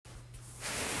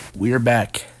We're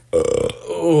back.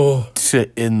 Oh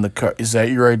Sit in the car. Is that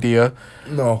your idea?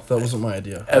 no, that wasn't my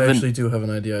idea. Evan- I actually do have an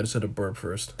idea. I just had to burp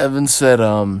first. Evan said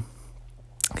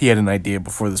he had an idea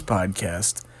before this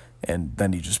podcast, and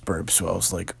then he just burped, so I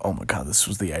was like, oh my god, this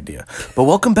was the idea. But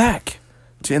welcome back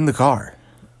to In the Car.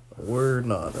 We're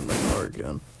not in the car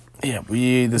again. Yeah, I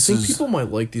think is... people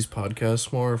might like these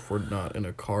podcasts more if we're not in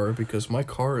a car because my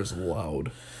car is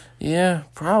loud. Yeah,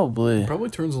 probably. It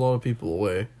probably turns a lot of people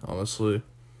away, honestly.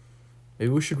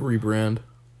 Maybe we should rebrand.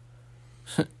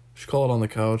 Should call it On the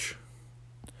Couch.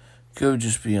 Go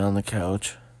just be on the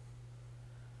couch.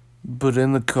 But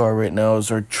In the Car right now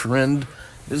is our trend,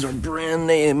 is our brand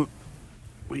name.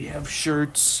 We have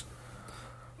shirts.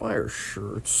 Buy our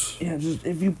shirts. Yeah, just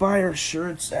if you buy our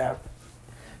shirts at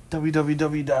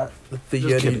www.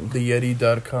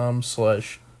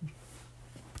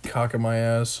 Theyeti.com/cock of my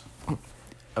ass.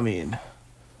 I mean,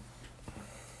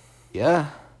 yeah.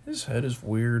 His head is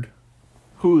weird.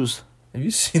 Whose? Have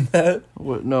you seen that?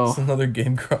 What? No. It's another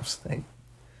Game Grumps thing.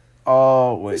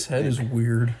 Oh, wait. His head is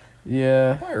weird.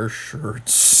 Yeah. Buy our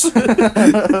shirts.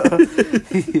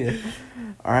 Yeah.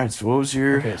 All right, so what was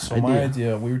your Okay, so idea? my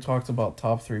idea, we talked about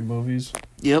top 3 movies.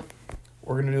 Yep.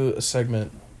 We're going to do a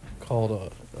segment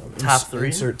called Top 3?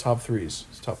 Insert top threes.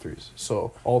 Top threes.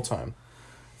 So, all time.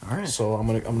 All right. So, I'm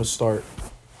gonna start.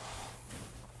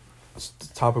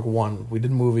 Topic 1. We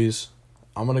did movies.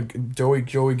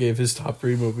 Joey gave his top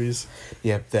 3 movies.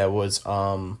 Yep, that was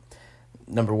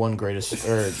number 1 greatest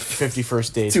or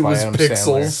 51st Dates 2 by was Adam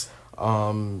Pixels.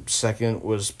 Sandler. Second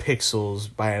was Pixels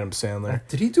by Adam Sandler.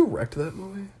 Did he direct that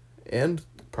movie? And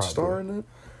Probably. star in it?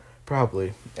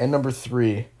 Probably. And number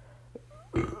 3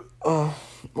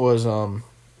 was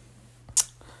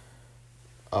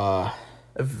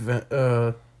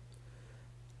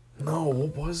No,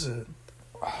 what was it?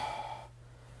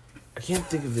 I can't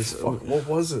think of this. Fuck, what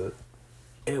was it?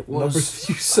 It was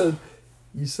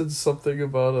You said something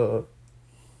about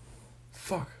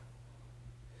fuck.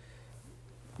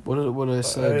 What did I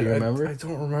say? Do you remember? I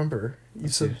don't remember. You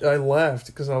Let's said see. I laughed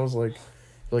because I was like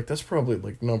that's probably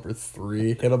like number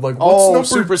 3, and I'm like, Oh,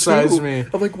 what's number Supersize 2? Me.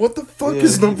 I'm like, what the fuck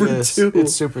is number 2? It's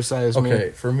Supersize Me. Okay,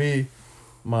 for me,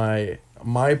 my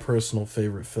personal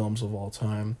favorite films of all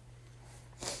time.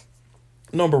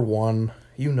 Number 1,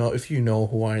 if you know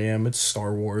who I am, it's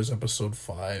Star Wars Episode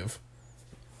 5.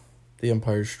 The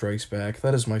Empire Strikes Back.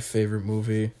 That is my favorite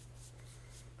movie.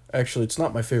 Actually, it's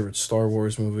not my favorite Star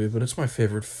Wars movie, but it's my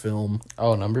favorite film.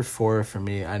 Oh, number 4 for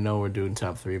me. I know we're doing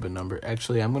top 3, but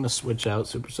actually, I'm gonna switch out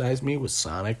Supersize Me with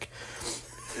Sonic.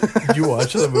 Did you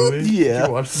watch that movie? Yeah. Did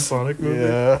you watch the Sonic movie?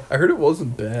 Yeah. I heard it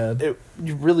wasn't bad. It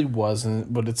really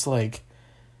wasn't, but it's like,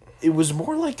 it was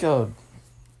more like a.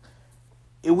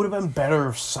 It would have been better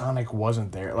if Sonic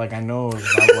wasn't there. Like, I know it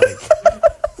was about like.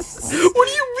 What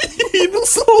do you mean?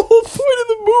 That's the whole point of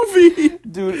the movie.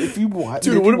 Dude, if you watch.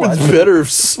 Dude, it would have been better if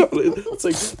Sonic. It's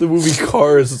like the movie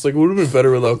Cars. It's like, it would have been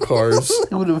better without cars.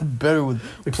 It would have been better with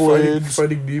Like planes.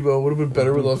 Finding Nemo would have been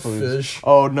better without fish.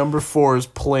 Oh, number 4 is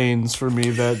Planes for me.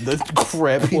 That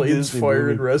crappy Planes, Disney Fire,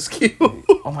 movie. and Rescue.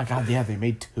 Oh my god, yeah, they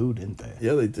made 2, didn't they?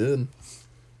 Yeah, they did.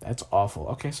 That's awful.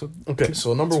 Okay, so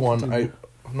Number one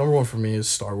for me is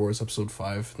Star Wars Episode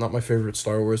 5. Not my favorite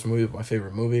Star Wars movie, but my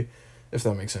favorite movie, if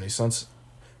that makes any sense.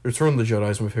 Return of the Jedi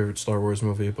is my favorite Star Wars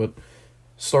movie, but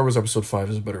Star Wars Episode 5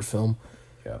 is a better film.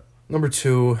 Yeah. Number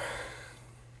 2,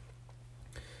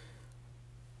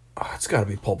 it's got to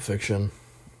be Pulp Fiction.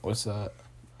 What's that?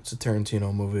 It's a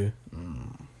Tarantino movie.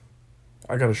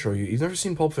 I got to show you. You've never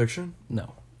seen Pulp Fiction?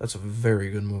 No. That's a very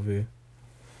good movie.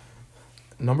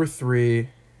 Number 3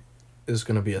 is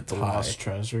going to be a The tie. Lost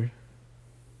Treasure.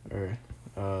 Or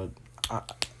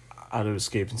How to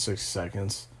Escape in 60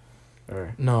 Seconds.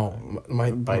 Or No,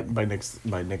 by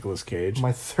Nicolas Cage.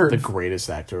 my third the greatest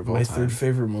actor of all My time. third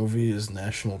favorite movie is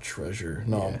National Treasure.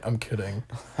 No, Yeah. I'm kidding.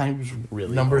 I was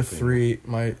really Number hoping- 3,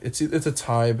 it's a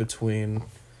tie between,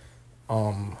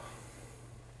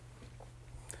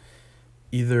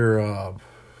 either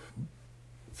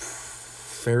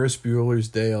Ferris Bueller's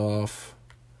Day Off,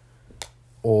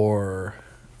 or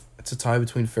it's a tie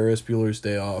between Ferris Bueller's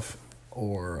Day Off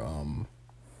or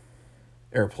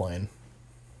Airplane.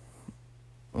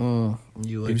 You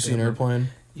Have you seen that? Airplane?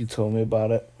 You told me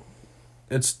about it.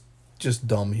 It's just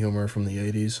dumb humor from the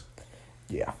 80s.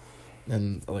 Yeah.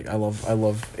 And like I love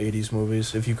 80s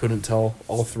movies. If you couldn't tell,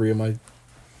 all 3 of my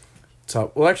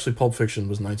top, well, actually Pulp Fiction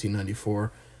was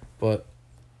 1994, but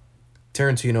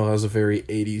Tarantino has a very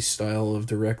 80s style of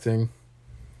directing.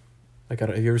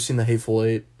 Have you ever seen The Hateful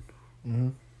Eight? Mm-hmm.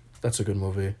 That's a good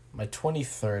movie. My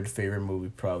 23rd favorite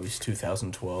movie probably is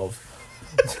 2012.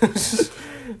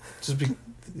 Just be,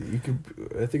 you could.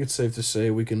 I think it's safe to say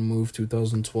we can move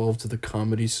 2012 to the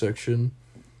comedy section.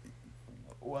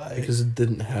 Why? Because it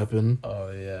didn't happen.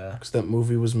 Oh, yeah. Because that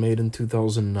movie was made in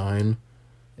 2009.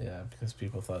 Yeah, because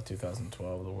people thought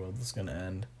 2012 the world was going to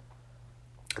end.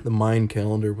 The Mayan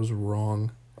calendar was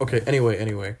wrong. Okay,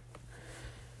 anyway.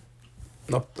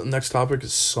 The next topic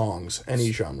is songs.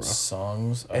 Any genre.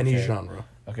 Songs? Okay. Any genre.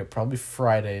 Okay, probably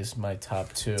Friday's my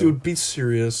top 2. Dude, be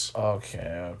serious.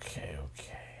 Okay.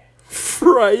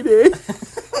 Friday.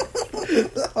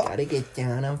 Gotta get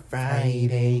down on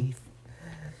Friday.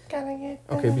 Gotta get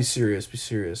down. Okay, be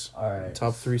serious. Alright.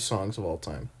 Top 3 songs of all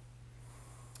time.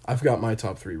 I've got my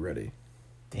top 3 ready.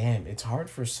 Damn, it's hard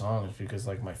for songs because,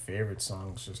 like, my favorite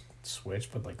songs just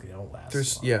switch, but, like, they don't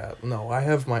last long. I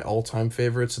have my all-time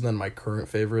favorites and then my current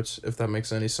favorites, if that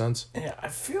makes any sense. Yeah, I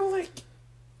feel like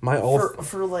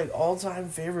for like all-time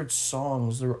favorite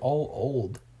songs, they're all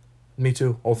old. Me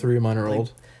too. All 3 of mine are Like,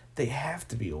 old. They have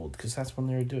to be old because that's when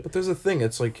they were doing. But there's a thing.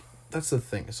 It's like that's the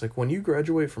thing. It's like when you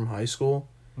graduate from high school,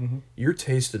 your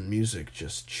taste in music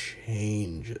just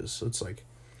changes. It's like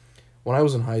when I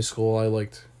was in high school, I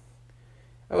liked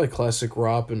classic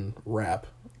rock and rap.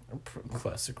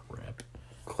 Classic rap.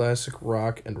 Classic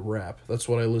rock and rap. That's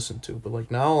what I listened to. But like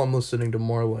now I'm listening to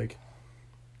more like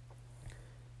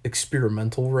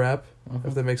experimental rap,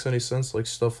 if that makes any sense. Like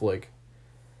stuff like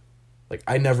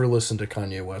I never listened to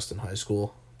Kanye West in high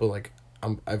school, but like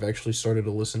I've actually started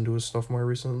to listen to his stuff more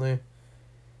recently.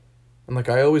 And like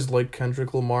I always liked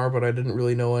Kendrick Lamar, but I didn't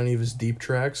really know any of his deep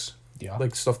tracks. Yeah.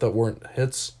 Like stuff that weren't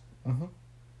hits.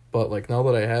 But like now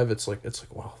that I have, it's like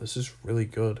wow, this is really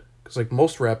good. Cuz like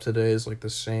most rap today is like the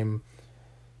same.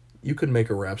 You could make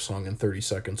a rap song in 30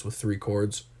 seconds with 3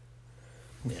 chords.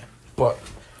 Yeah. But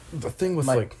the thing with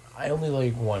I only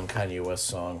like one Kanye West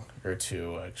song or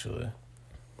 2 actually.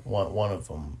 One of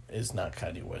them is not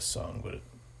Kanye West song, but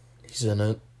he's in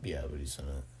it. Yeah, but he's in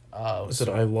it. Is it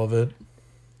I Love It?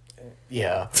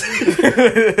 Yeah.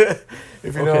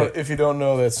 If you don't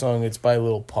know that song, it's by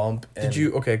Lil Pump. And,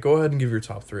 Go ahead and give your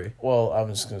top 3. Well, I'm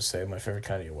just gonna say my favorite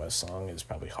Kanye West song is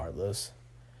probably Heartless.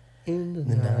 In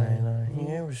the night,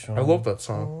 I love that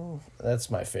song. That's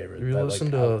my favorite. You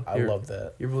ever I love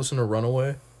that. You ever listen to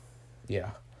Runaway?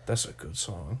 Yeah. That's a good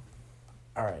song.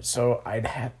 Alright, so I'd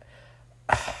have...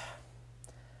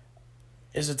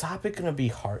 Is the topic gonna be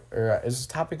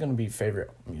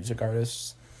favorite music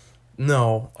artists?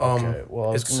 No. Okay, well,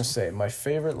 I was gonna say, my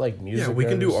favorite, like, music Yeah, we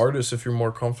can do artists... artists if you're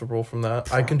more comfortable from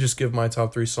that. I can just give my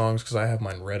top 3 songs because I have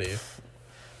mine ready.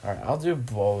 Alright, I'll do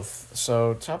both.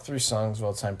 So, top 3 songs of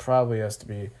all time probably has to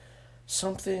be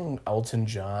something Elton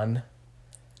John.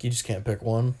 You just can't pick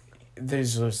one?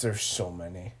 There's so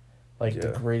many. Like, the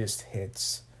greatest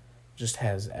hits just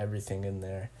has everything in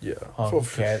there. Yeah.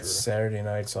 Cats, Saturday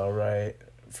Night's Alright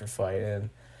for fighting.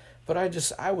 But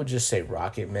I would just say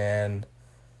Rocket Man,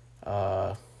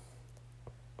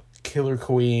 Killer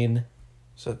Queen.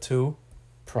 Is that 2?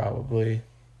 Probably.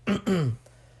 And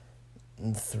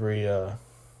 3,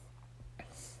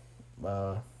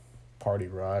 Party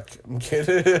Rock. I'm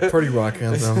kidding. Party Rock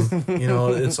Anthem. You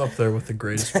know, it's up there with the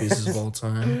greatest pieces of all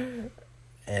time.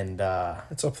 And,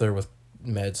 it's up there with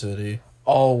Mad City.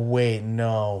 Oh, wait,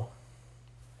 no.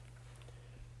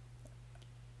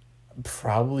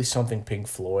 Probably something Pink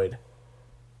Floyd.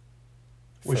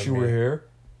 Wish You Were Here?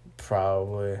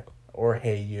 Probably. Or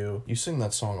Hey You. You sing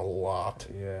that song a lot.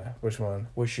 Yeah. Which one?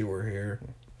 Wish You Were Here.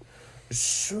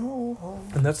 So.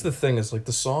 And that's the thing, is like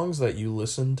the songs that you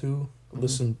listen to,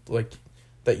 like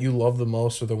that you love the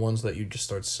most are the ones that you just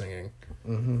start singing.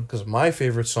 Because my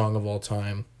favorite song of all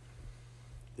time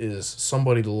is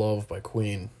Somebody to Love by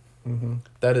Queen.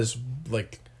 That is,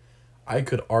 like, I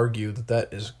could argue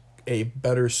that is a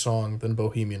better song than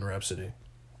Bohemian Rhapsody.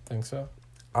 Think so?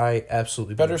 I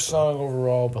absolutely better song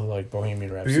overall, but like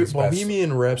Bohemian Rhapsody.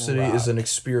 Bohemian Rhapsody is an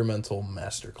experimental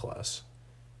masterclass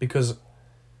because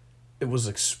it was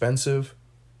expensive.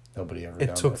 Nobody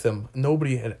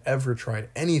had ever tried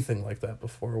anything like that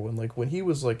before. When he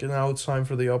was like, now it's time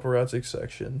for the operatic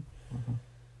section,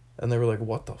 and they were like,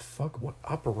 what the fuck? What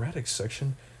operatic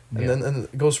section? And then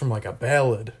it goes from like a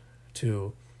ballad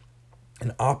to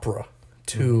an opera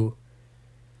to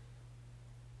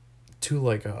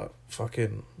like a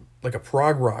fucking like a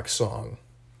prog rock song.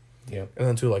 Yep. And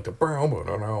then to like the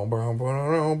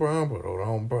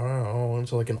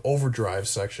into like an overdrive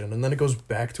section, and then it goes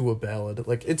back to a ballad.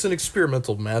 Like, it's an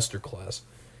experimental masterclass.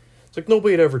 It's like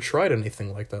nobody had ever tried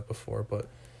anything like that before, but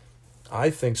I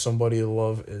think Somebody to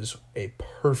Love is a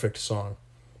perfect song.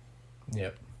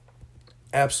 Yep.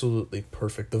 Absolutely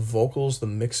perfect. The vocals, the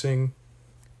mixing,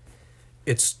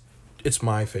 it's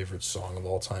my favorite song of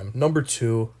all time. Number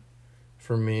 2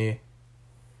 for me.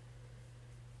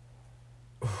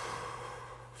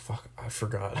 Fuck, I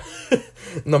forgot.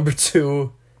 Number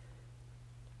 2.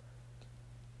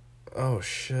 Oh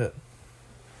shit.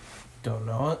 Don't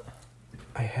know it.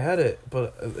 I had it,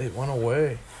 but it went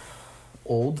away.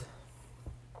 Old.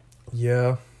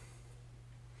 Yeah.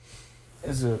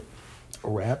 Is it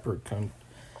rap or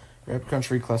rap,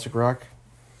 country, classic rock?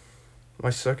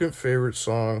 My second favorite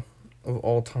song of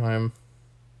all time.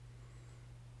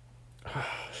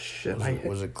 Shit,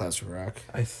 Was it classic rock?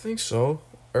 I think so.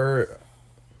 Or it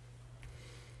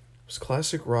was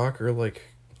classic rock or like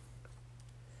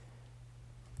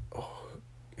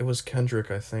it was Kendrick,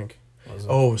 I think. Was it?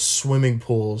 Oh, Swimming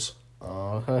Pools.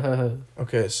 Oh.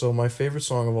 Okay, so my favorite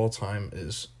song of all time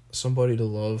is Somebody to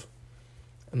Love.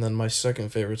 And then my second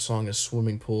favorite song is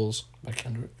Swimming Pools. By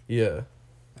Kendrick. Yeah.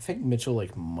 I think Mitchell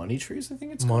like Money Trees. I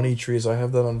think it's Money Trees. I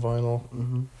have that on vinyl.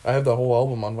 Mm-hmm. I have that whole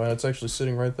album on vinyl. It's actually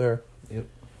sitting right there. Yep.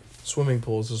 Swimming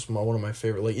Pools is one of my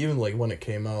favorite. Like even like when it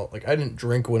came out. Like I didn't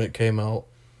drink when it came out,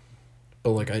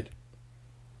 but like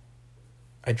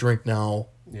I drink now.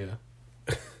 Yeah.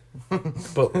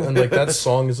 But and like that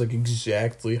song is like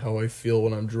exactly how I feel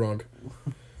when I'm drunk.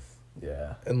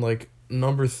 Yeah. And like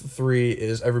number 3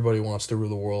 is Everybody Wants to Rule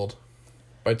the World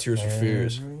by Tears for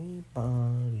Fears.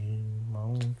 Everybody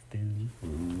wants to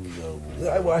rule the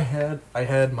world. I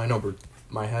had my number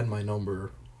 1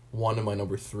 and my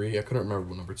number 3. I couldn't remember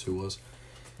what number 2 was.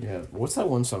 Yeah. What's that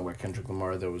one song by Kendrick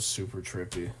Lamar that was super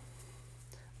trippy?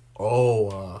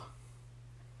 Oh,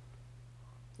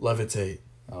 Levitate.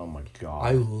 Oh my god.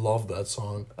 I love that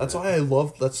song. That's why I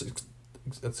love that's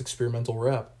experimental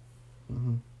rap.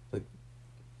 Mm-hmm. Like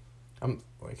I'm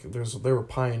like there were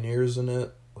pioneers in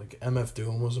it. Like MF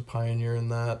Doom was a pioneer in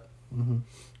that. Mm-hmm.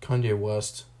 Kanye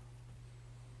West,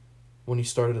 when he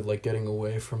started like getting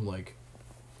away from like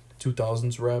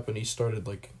 2000s rap and he started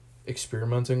like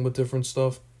experimenting with different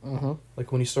stuff. Mm-hmm.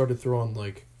 Like when he started throwing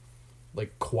like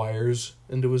choirs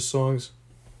into his songs.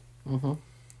 Mm-hmm.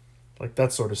 Like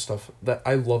that sort of stuff. That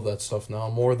I love that stuff now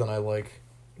more than I like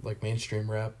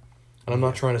mainstream rap. And I'm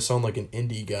not trying to sound like an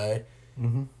indie guy.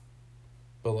 Mm-hmm.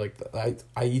 But like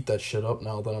I eat that shit up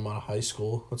now that I'm out of high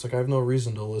school. It's like I have no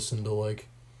reason to listen to like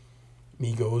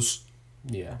Migos.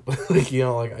 Yeah. Like you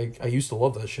know, like I used to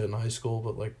love that shit in high school,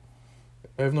 but like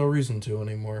I have no reason to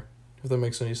anymore. If that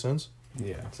makes any sense.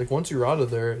 Yeah. It's like once you're out of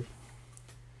there,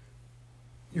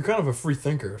 you're kind of a free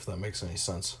thinker, if that makes any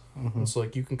sense. Mm-hmm. It's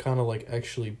like you can kind of like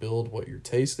actually build what your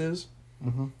taste is,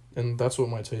 Mm-hmm. and that's what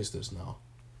my taste is now.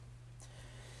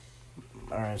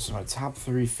 Alright, so my top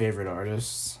 3 favorite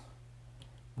artists,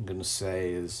 I'm gonna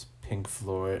say is Pink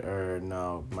Floyd, or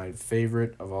no, my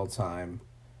favorite of all time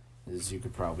is, you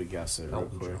could probably guess it real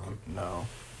Elton quick. John. No.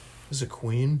 Is it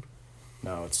Queen?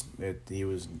 No, he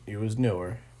was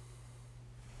newer.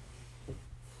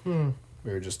 We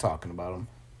were just talking about him.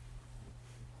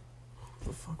 What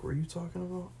the fuck were you talking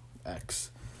about? X.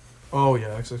 Oh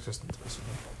yeah, X.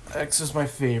 X is my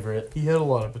favorite. He had a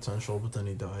lot of potential, but then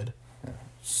he died.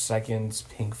 Second's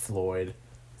Pink Floyd.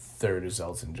 Third is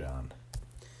Elton John.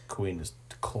 Queen is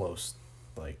close,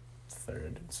 like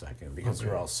third and second, because Okay.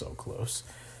 they're all so close.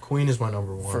 Queen is my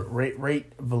number 1. For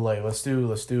but like let's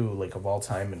do like of all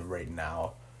time and right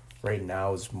now. Right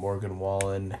now is Morgan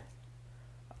Wallen,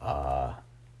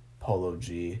 Polo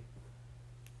G,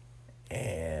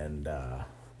 and I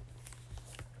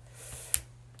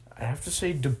have to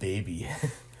say DaBaby.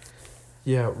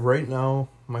 Yeah, right now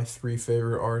my 3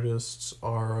 favorite artists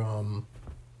are I don't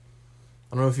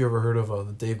know if you ever heard of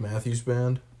the Dave Matthews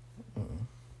Band. Mm-mm.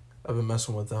 I've been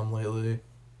messing with them lately.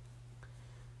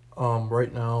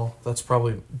 Right now that's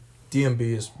probably DMB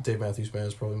is Dave Matthews Band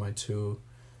is probably my 2.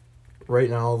 Right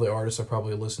now the artist I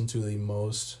probably listen to the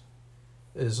most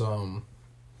is I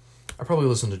probably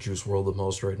listen to Juice WRLD the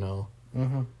most right now.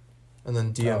 Mm-hmm. And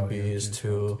then DMB Oh, yeah, is Juice 2.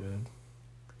 WRLD's good.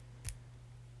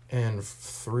 And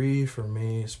 3 for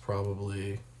me is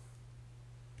probably...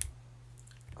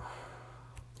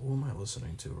 Who am I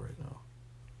listening to right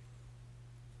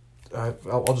now?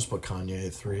 I'll just put Kanye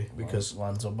at 3 because...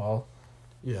 Lonzo Ball.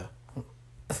 Yeah.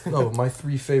 No, my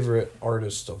 3 favorite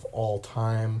artists of all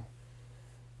time.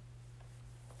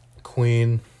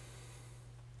 Queen.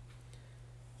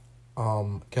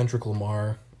 Kendrick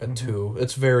Lamar at 2.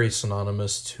 It's very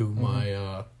synonymous to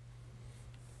my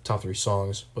top 3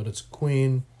 songs, but it's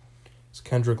Queen, it's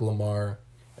Kendrick Lamar,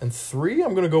 and 3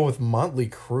 I'm gonna go with Motley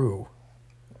Crue.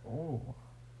 Oh.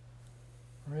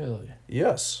 Really?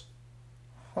 Yes.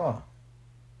 Huh.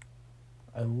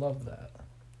 I love that.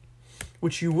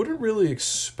 Which you wouldn't really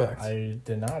expect. I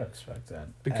did not expect that.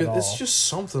 Because at it's all. just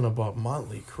something about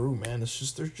Motley Crue, man. It's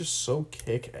just they're just so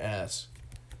kick ass.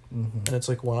 And it's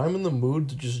like when I'm in the mood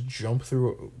to just jump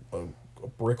through a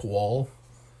brick wall,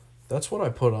 that's what I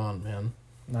put on, man.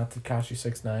 Not Tekashi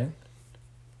 6ix9ine.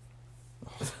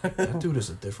 That dude is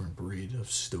a different breed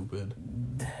of stupid.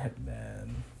 That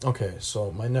man. Okay,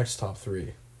 so my next top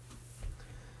three.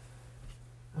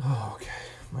 Oh, okay.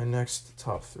 My next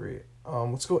top three.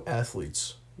 Let's go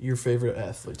athletes. Your favorite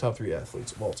athlete. Top three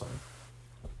athletes of all time.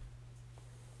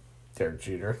 Derek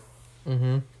Jeter.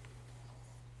 Mm-hmm.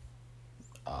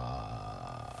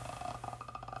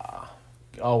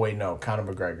 Oh wait, no.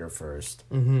 Conor McGregor first.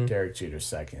 Mm-hmm. Derek Jeter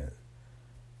second.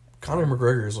 Conor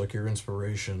McGregor is like your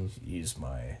inspiration. He's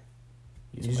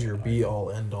He's your be-all,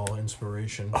 end-all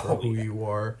inspiration for who you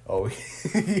are. Oh,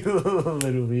 he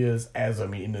literally is, as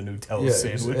I'm eating a Nutella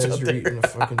sandwich. As you're eating a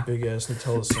fucking big-ass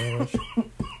Nutella sandwich.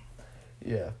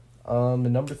 Yeah. And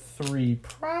number three,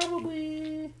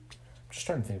 probably... I'm just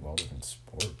trying to think of all different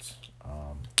sports.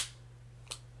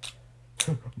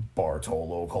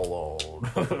 Bartolo Colon.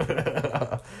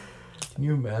 Can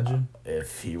you imagine?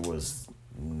 If he was...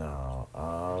 No.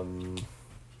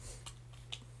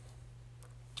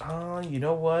 You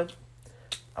know what?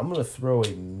 I'm going to throw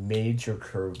a major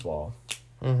curveball.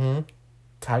 Mm-hmm.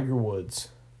 Tiger Woods.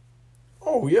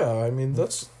 Oh, yeah. I mean,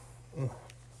 that's...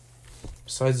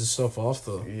 Besides the stuff off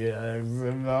the... Yeah,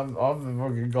 off the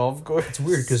fucking golf course. It's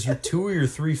weird, because your two or your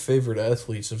three favorite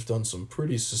athletes have done some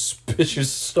pretty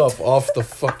suspicious stuff off the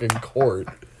fucking court.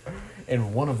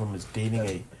 And one of them is dating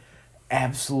a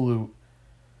absolute...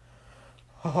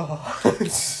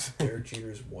 Derek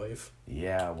Jeter's wife.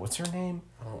 Yeah, what's her name?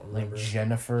 I don't remember. Like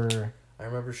Jennifer... I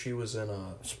remember she was in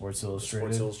Sports Illustrated.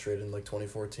 Sports Illustrated in like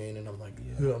 2014, and I'm like,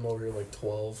 Yeah. I'm over here like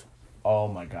 12. Oh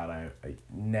my god! I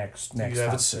next. Do you have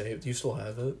top it saved? Do you still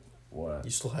have it? What?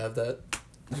 You still have that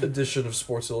edition of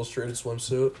Sports Illustrated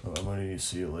swimsuit? Oh, I'm gonna need to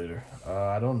see it later.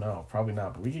 I don't know. Probably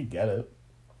not, but we could get it.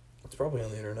 It's probably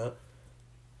on the internet.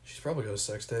 She's probably got a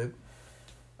sex tape.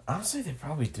 Honestly, they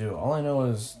probably do. All I know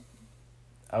is,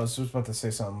 I was just about to say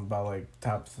something about like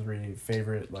top 3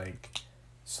 favorite like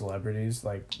celebrities,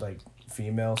 like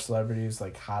female celebrities,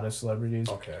 like hottest celebrities.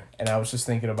 Okay. And I was just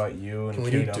thinking about you and Can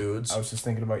we Kate do dudes? I was just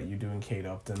thinking about you doing Kate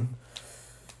Upton.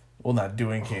 Well, not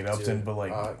doing Kate Upton, dude. but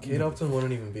like Kate Upton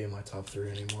wouldn't even be in my top 3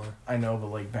 anymore. I know, but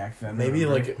like back then, Maybe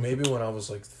when I was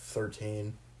like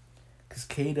 13. Because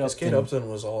Kate Upton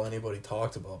was all anybody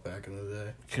talked about back in the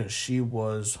day. Because she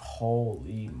was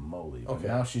holy moly. But Okay.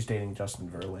 now she's dating Justin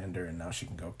Verlander, and now she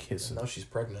can go kiss him. Now she's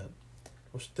pregnant.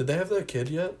 Did they have that kid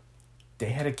yet? They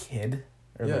had a kid,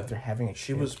 or Yeah. like they're having a.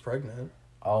 She kid? was pregnant.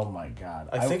 Oh my god!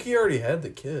 I think he already had the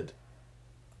kid.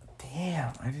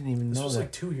 Damn, I didn't even know This was that.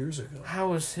 like 2 years ago. How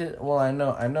was it? Well, I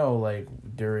know, like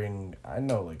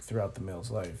throughout the male's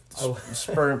life,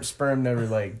 sperm never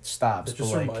like stops. That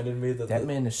just but, like, reminded me that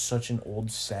man is such an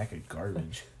old sack of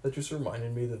garbage. That just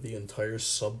reminded me that the entire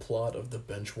subplot of the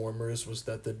Benchwarmers was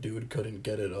that the dude couldn't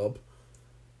get it up.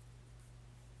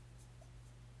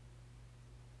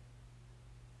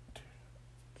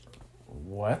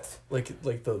 What? Like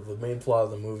the main plot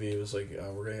of the movie was like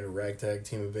we're gonna get a ragtag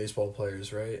team of baseball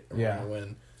players, right? And Yeah. we're gonna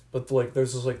win. But like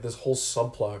there's this whole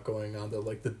subplot going on that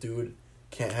like the dude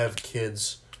can't have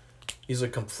kids. He's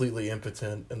like completely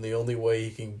impotent, and the only way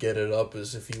he can get it up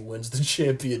is if he wins the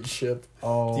championship.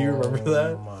 Oh, do you remember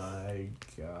that? Oh my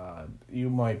god, you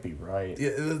might be right. Yeah,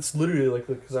 it's literally like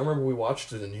because I remember we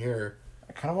watched it in here.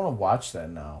 I kind of want to watch that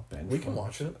now. We can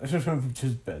watch it. Just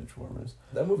Benchwarmers.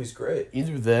 That movie's great.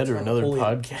 Either that or got another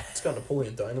Napoleon- podcast. It's got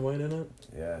Napoleon Dynamite in it.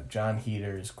 Yeah, John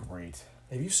Heater is great.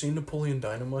 Have you seen Napoleon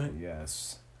Dynamite?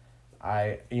 Yes.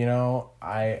 I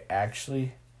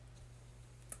actually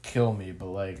kill me, but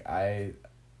like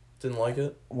Didn't like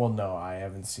it? well, no, I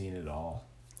haven't seen it all.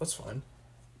 That's fine.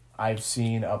 I've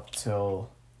seen up till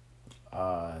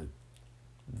the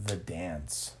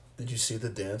dance. Did you see the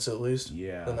dance at least?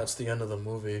 Yeah. Then that's the end of the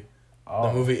movie. Oh.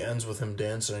 The movie ends with him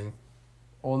dancing.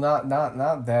 Well, not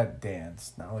that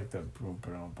dance. Not like the boom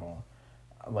boom boom.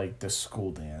 Like the school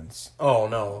dance. Oh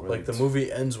no! Where Like they the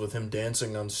movie ends with him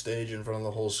dancing on stage in front of the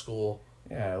whole school.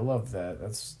 Yeah, I love that.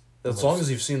 That's As long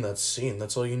as you've seen that scene,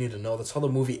 that's all you need to know. That's how the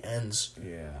movie ends.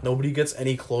 yeah. Nobody gets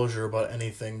any closure about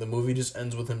anything. The movie just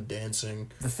ends with him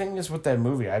dancing. The thing is with that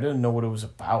movie, I didn't know what it was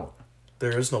about.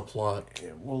 There is no plot.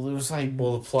 Well, it was like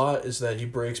Well, the plot is that he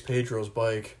breaks Pedro's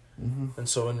bike, Mhm. and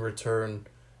so in return,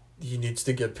 he needs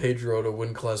to get Pedro to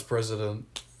win class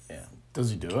president. yeah. Does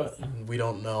he do it? And we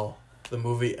don't know. The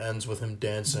movie ends with him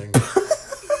dancing.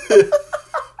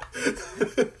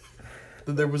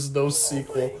 There was no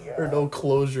sequel or no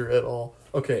closure at all.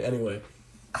 Okay, anyway.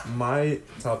 My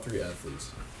top 3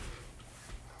 athletes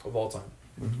of all time.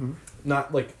 Mm-hmm.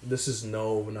 Not like this is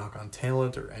no knock on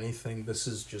talent or anything. This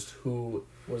is just who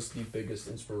was the biggest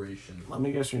inspiration. Let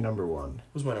me guess your number one.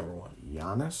 Who's my number one?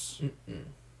 Giannis? Mm-mm.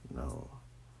 No.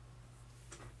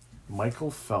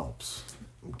 Michael Phelps.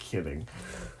 I'm kidding.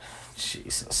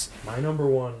 Jesus. My number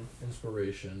one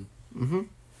inspiration Mm-hmm.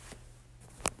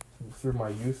 through my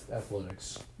youth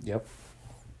athletics Yep.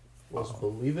 was,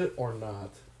 believe it or not,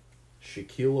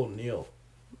 Shaquille O'Neal.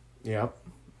 Yep.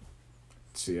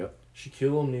 See it.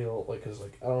 Shaquille O'Neal, like, cause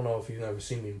like I don't know if you've ever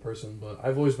seen me in person, but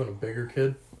I've always been a bigger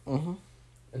kid, Mm-hmm.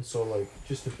 and so like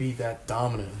just to be that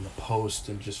dominant in the post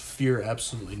and just fear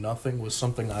absolutely nothing was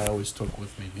something I always took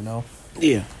with me. You know.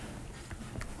 Yeah.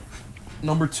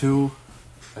 Number two,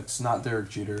 it's not Derek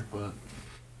Jeter, but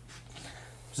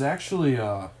it was actually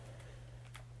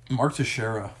Mark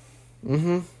Teixeira.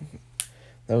 Mm-hmm.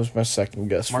 That was my second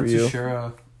guess Mark for you.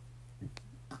 Teixeira,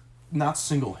 not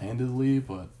single-handedly,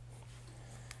 but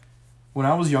when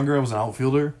I was younger, I was an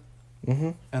outfielder,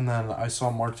 Mm-hmm. and then I saw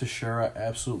Mark Teixeira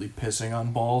absolutely pissing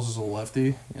on balls as a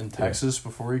lefty in Texas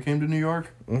before he came to New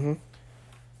York. Mm-hmm.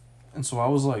 And so I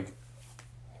was like,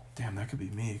 damn, that could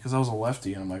be me. Because I was a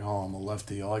lefty, and I'm like, oh, I'm a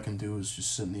lefty. All I can do is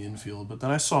just sit in the infield. But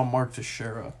then I saw Mark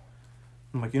Teixeira.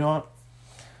 I'm like, you know what?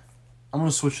 I'm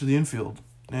going to switch to the infield.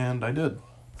 And I did.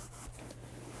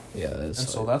 Yeah, that's And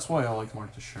so that's why I like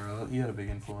Mark Teixeira. He had a big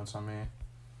influence on me.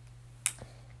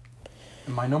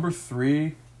 And my number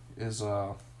three is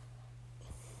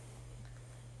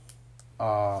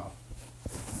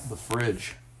the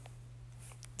Fridge.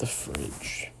 the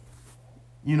Fridge.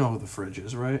 You know who the Fridge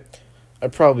is, right? I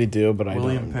probably do, but I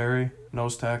William don't. Perry,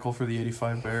 nose tackle for the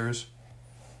 85 Bears.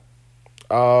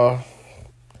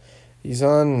 He's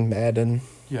on Madden.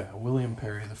 Yeah, William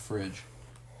Perry, the Fridge.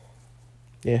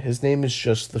 Yeah, his name is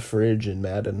just the Fridge in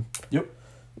Madden. Yep.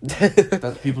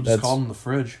 That people just That's- called him the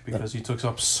Fridge because he took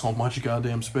up so much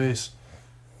goddamn space.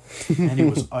 And he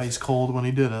was ice cold when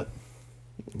he did it.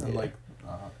 And Yeah. like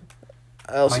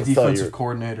I also my thought defensive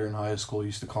coordinator in high school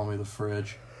used to call me the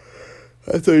Fridge.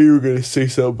 I thought you were gonna say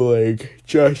something like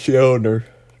Josh Allen or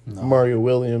No. Mario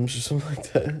Williams or something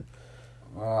like that.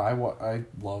 I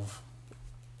love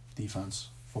defense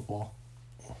football.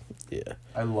 Yeah,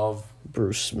 I love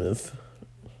Bruce Smith.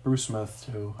 Bruce Smith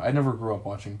too. I never grew up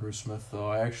watching Bruce Smith though.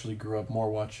 I actually grew up more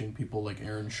watching people like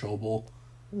Aaron Schobel,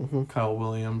 Mm-hmm. Kyle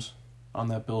Williams on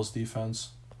that Bills defense.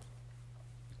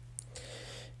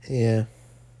 Yeah,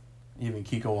 Even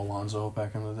Kiko Alonso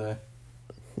back in the day.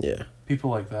 yeah. People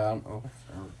like that. Or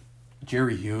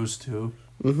Jerry Hughes too.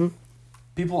 Mm-hmm.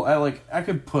 People I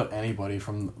could put anybody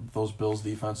from those Bills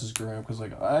defenses growing up because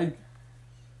I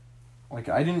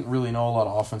didn't really know a lot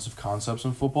of offensive concepts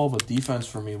in football, but defense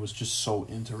for me was just so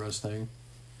interesting.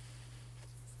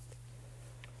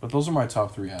 But those are my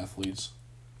top three athletes.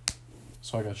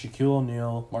 So I got Shaquille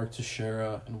O'Neal, Mark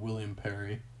Teixeira, and William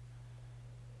Perry.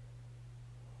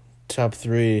 Top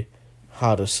three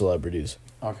hottest celebrities.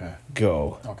 Okay.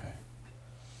 Go.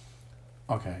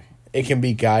 Okay. It can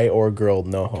be guy or girl.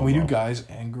 No homo. Can we do guys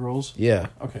and girls? Yeah,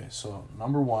 Okay, so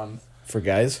number one for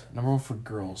guys. for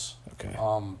girls. Okay.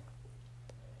 Oh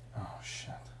shit.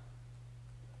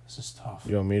 This is tough.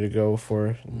 You want me to go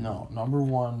for? No, number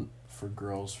one for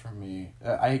girls for me.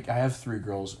 I have three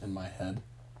girls in my head,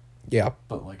 Yeah.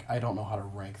 but I don't know how to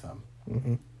rank them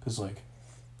Mm-hmm. because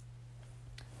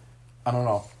I don't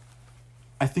know.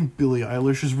 I think Billie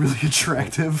Eilish is really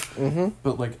attractive, Mm-hmm.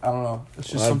 but I don't know. It's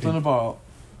just Well, I'd something be- about.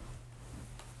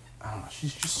 I don't know.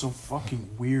 She's just so fucking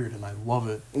weird, and I love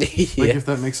it. Yeah. If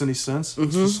that makes any sense,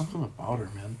 it's Mhm. just something about her,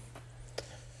 man.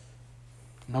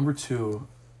 Number two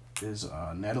is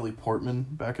Natalie Portman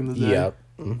back in the day. Yeah.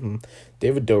 Mm-hmm.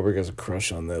 David Dobrik has a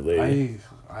crush on that lady.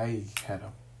 I had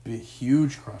a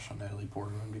huge crush on Natalie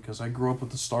Portman because I grew up with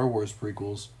the Star Wars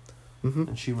prequels, Mm-hmm.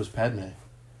 and she was Padme.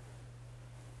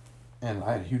 And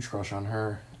I had a huge crush on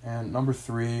her. And number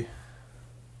three,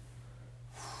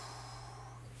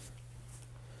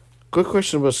 Quick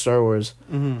question about Star Wars.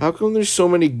 mm-hmm. How come there's so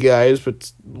many guys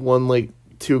but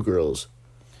two girls?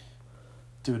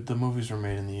 Dude, the movies were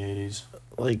made in the 80s.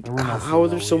 Like, There were no how are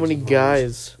there female so leads many in movies.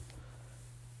 guys?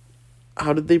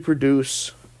 How did they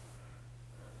produce?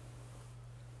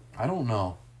 I don't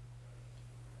know.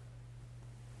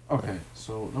 Okay,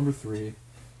 so number three.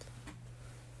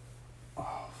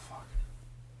 Oh, fuck.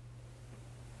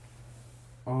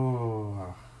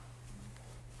 Oh.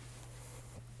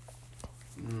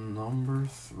 Number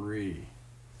three.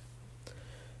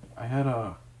 I had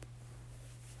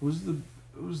who's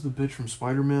the bitch from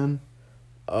Spider-Man?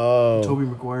 Oh, Tobey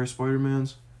Maguire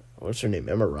Spider-Man's? what's her name?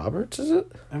 Emma Roberts, is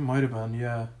it? It might have been,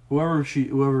 yeah. Whoever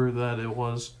that it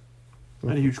was. I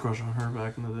had a huge crush on her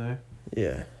back in the day.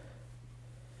 Yeah.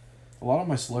 a lot of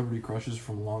my celebrity crushes are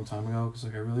from a long time ago, because,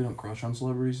 like, I really don't crush on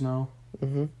celebrities now.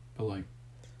 Mm-hmm. But, like,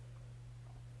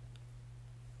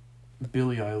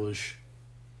 Billie Eilish.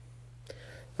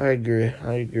 I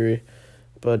agree.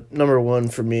 But number one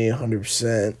for me,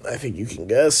 100%, I think you can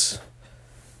guess.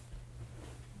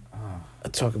 I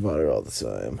talk about it all the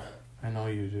time. I know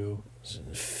you do. It's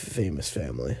a Famous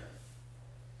Family.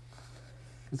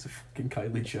 It's a fucking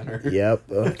Kylie Jenner. Yep,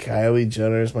 Kylie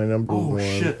Jenner is my number one. Oh,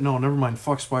 shit. No, never mind.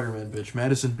 Fuck Spider-Man, bitch.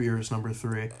 Madison Beer is number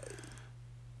 3.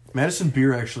 Madison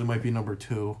Beer actually might be number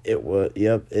 2. It was.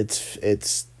 Yep, it's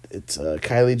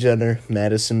Kylie Jenner,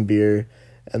 Madison Beer,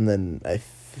 and then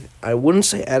I wouldn't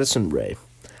say Addison Rae.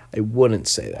 I wouldn't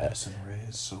say that. Addison Rae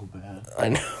is so bad. I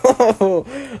know.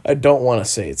 I don't want to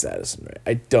say it's Addison Rae.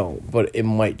 I don't, but it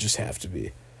might just have to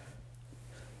be.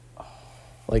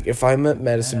 Like, if I met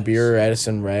Madison Beer or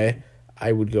Addison Rae,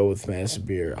 I would go with Madison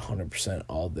Beer 100%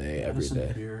 all day, every day.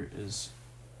 Madison Beer is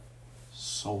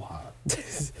so hot.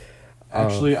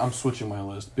 Actually, I'm switching my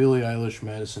list. Billie Eilish,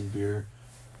 Madison Beer.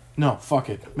 No, fuck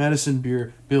it. Madison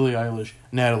Beer, Billie Eilish,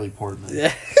 Natalie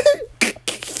Portman.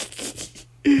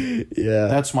 Yeah.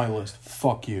 That's my list.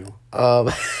 Fuck you.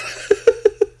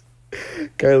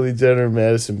 Kylie Jenner,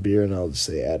 Madison Beer, and I'll just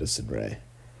say Addison Rae.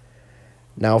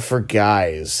 Now for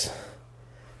guys.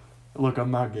 Look,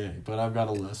 I'm not gay, but I've got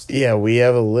a list. Yeah, we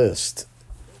have a list.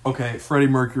 Okay, Freddie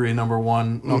Mercury, number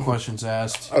 1. No questions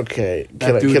asked. Okay,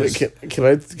 can I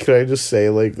just say,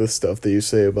 like, the stuff that you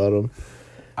say about him?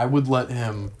 I would let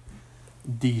him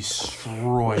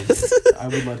destroy me. I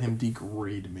would let him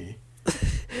degrade me.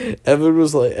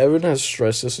 Evan has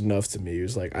stressed this enough to me. He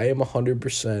was like, I am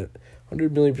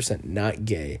 100% not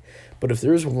gay. But if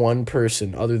there's one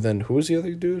person other than, who was the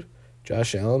other dude?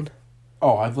 Josh Allen?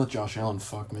 Oh, I'd let Josh Allen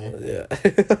fuck me. Yeah.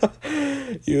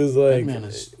 He was like... That man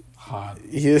is hot.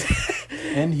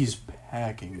 And he's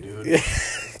packing, dude.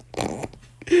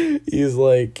 He's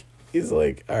like,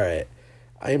 all right,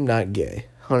 I am not gay,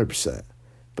 100%.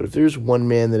 But if there's one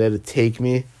man that had to take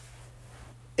me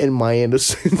in my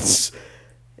innocence,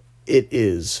 it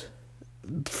is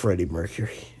Freddie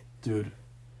Mercury. Dude,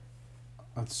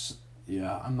 I'm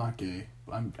not gay.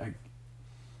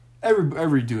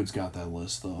 Every dude's got that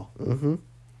list, though. Mm-hmm.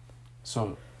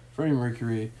 So, Freddie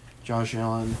Mercury, Josh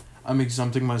Allen. I'm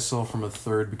exempting myself from a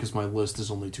third because my list is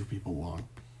only 2 people long.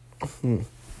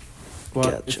 But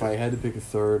Gotcha. if I had to pick a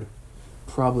third,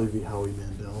 probably be Howie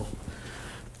Mandel.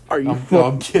 Are you? No,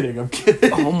 I'm kidding.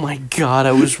 Oh my god,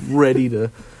 I was ready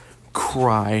to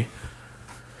cry.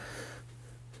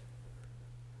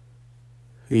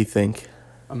 What do you think?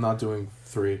 I'm not doing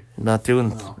 3. Not doing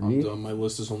No, 3? I'm done. My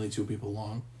list is only 2 people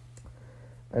long.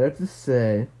 I'd have to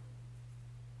say...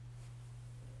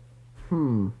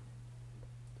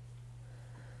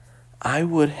 I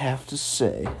would have to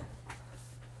say...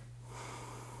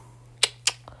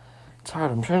 It's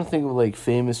hard. I'm trying to think of, like,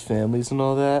 famous families and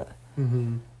all that.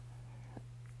 Mm-hmm.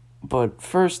 But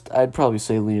first, I'd probably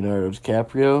say Leonardo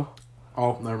DiCaprio.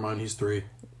 Oh, never mind. He's 3.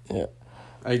 Yeah.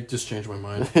 I just changed my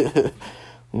mind.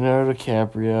 Leonardo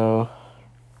DiCaprio.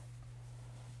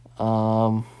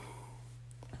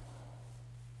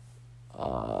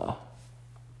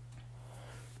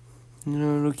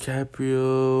 Leonardo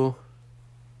DiCaprio.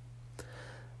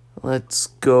 Let's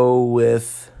go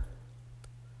with...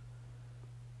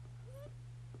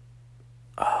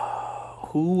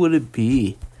 who would it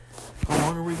be? How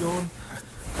long are we going?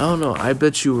 I don't know. I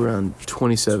bet you were on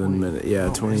 27 minutes. Yeah,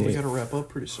 Oh, 28. we gotta wrap up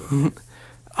pretty soon.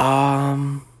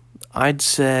 I'd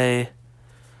say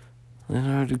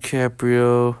Leonardo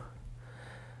DiCaprio,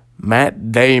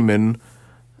 Matt Damon.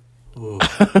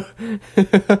 Matt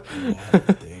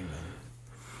Damon.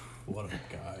 What a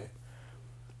guy.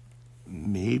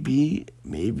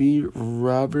 Maybe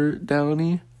Robert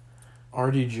Downey.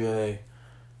 RDJ.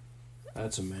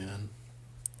 That's a man.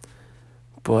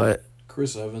 But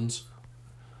Chris Evans.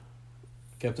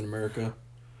 Captain America.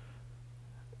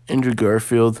 Andrew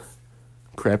Garfield,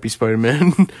 crappy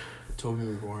Spider-Man. Tobey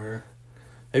Maguire.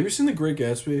 Have you seen The Great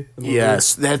Gatsby? The movie?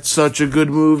 Yes, that's such a good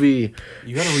movie.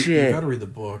 You gotta read the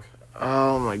book.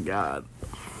 Oh my god.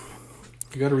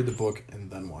 You gotta read the book and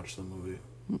then watch the movie.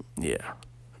 Yeah.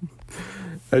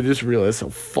 I just realized how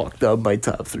fucked up my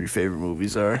top 3 favorite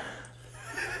movies are.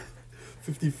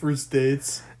 50 First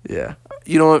Dates. Yeah.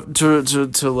 You know what,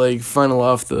 to like final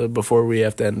off before we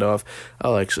have to end off,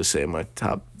 I'll actually say my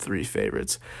top 3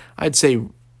 favorites. I'd say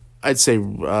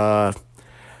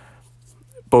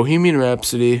Bohemian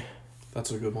Rhapsody,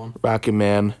 That's a good one. Rocket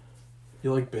Man.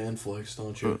 You like band flicks,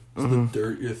 don't you? Is The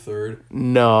Dirt your third?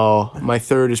 No, my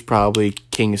third is probably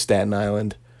King of Staten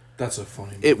Island. That's a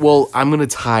funny movie. I'm going to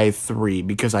tie 3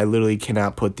 because I literally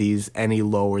cannot put these any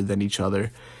lower than each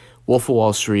other. Wolf of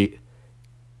Wall Street,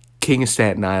 King of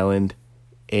Staten Island,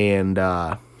 and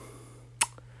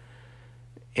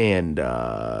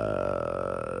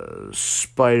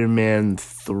Spider-Man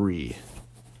 3.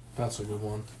 That's a good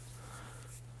one.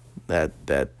 That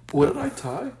What did I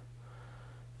tie?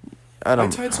 I I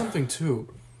don't tied something too.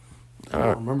 I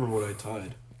don't remember what I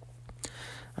tied.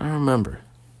 I don't remember.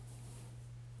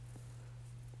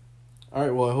 All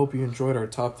right, well, I hope you enjoyed our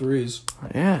top threes.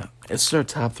 Yeah, it's our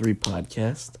top 3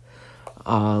 podcast.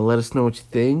 Let us know what you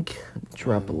think.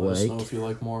 Drop a Let us know like. if you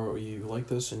like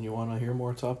this and you want to hear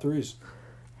more top threes.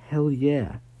 Hell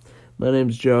yeah. My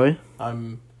name's Joey.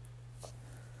 I'm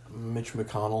Mitch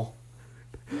McConnell.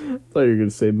 I thought you were going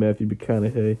to say Matthew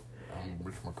McConaughey. I'm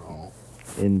Mitch McConnell.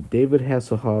 And David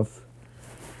Hasselhoff.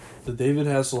 The David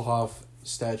Hasselhoff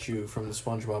statue from the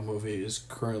SpongeBob movie is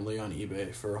currently on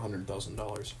eBay for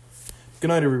 $100,000. Good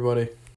night, everybody.